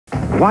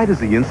Why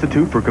does the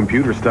Institute for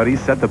Computer Studies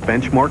set the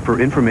benchmark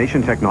for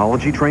information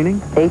technology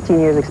training? 18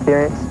 years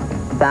experience,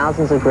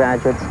 thousands of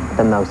graduates,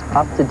 the most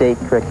up-to-date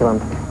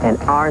curriculum, and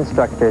our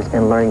instructors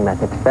and learning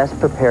methods best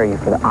prepare you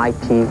for the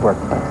IT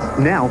workplace.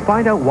 Now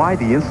find out why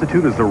the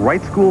Institute is the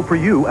right school for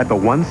you at the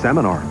One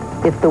Seminar.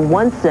 It's the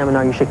one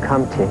seminar you should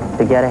come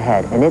to get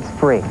ahead, and it's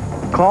free.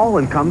 Call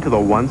and come to the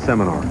One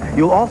Seminar.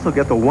 You'll also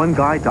get the One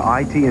Guide to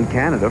IT in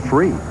Canada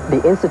free.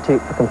 The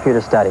Institute for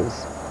Computer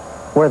Studies.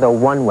 We're the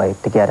one way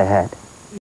to get ahead.